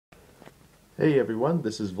Hey everyone,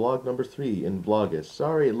 this is vlog number 3 in Vlogust.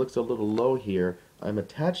 Sorry it looks a little low here. I'm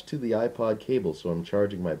attached to the iPod cable, so I'm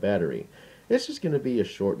charging my battery. It's just going to be a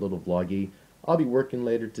short little vloggy. I'll be working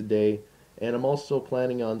later today, and I'm also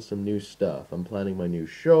planning on some new stuff. I'm planning my new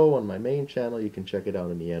show on my main channel. You can check it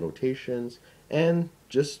out in the annotations, and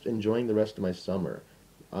just enjoying the rest of my summer.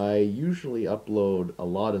 I usually upload a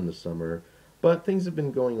lot in the summer, but things have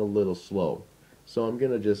been going a little slow. So I'm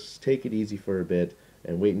going to just take it easy for a bit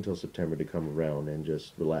and wait until September to come around and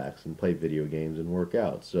just relax and play video games and work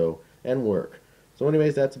out. And work. So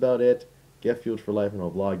anyways, that's about it. Get fueled for life, and I'll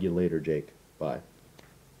vlog you later, Jake. Bye.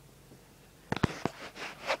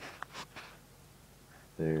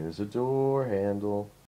 There's a door handle.